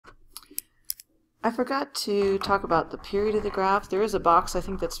I forgot to talk about the period of the graph. There is a box I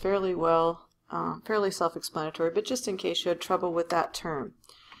think that's fairly self-explanatory, but just in case you had trouble with that term.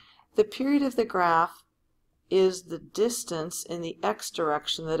 The period of the graph is the distance in the x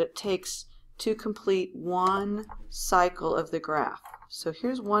direction that it takes to complete one cycle of the graph. So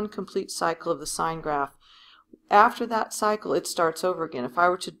here's one complete cycle of the sine graph. After that cycle, it starts over again. If I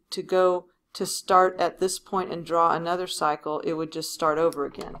were to start at this point and draw another cycle, it would just start over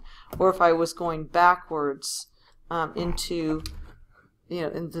again. Or if I was going backwards into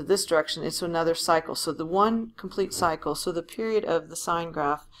this direction, it's another cycle. So the one complete cycle, so the period of the sine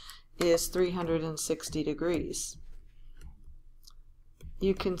graph is 360 degrees.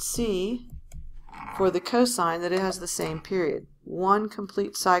 You can see for the cosine that it has the same period. One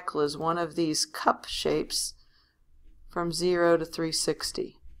complete cycle is one of these cup shapes from 0 to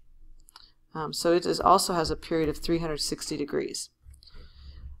 360. So it also has a period of 360 degrees.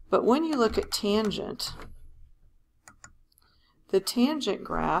 But when you look at tangent, the tangent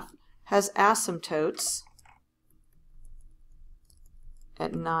graph has asymptotes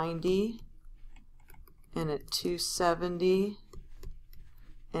at 90 and at 270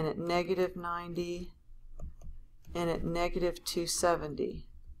 and at negative 90 and at negative 270.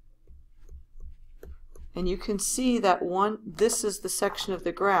 And you can see that this is the section of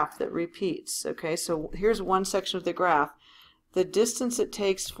the graph that repeats. Okay, so here's one section of the graph. The distance it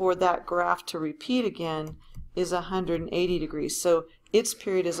takes for that graph to repeat again is 180 degrees. So its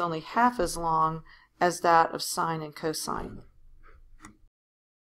period is only half as long as that of sine and cosine.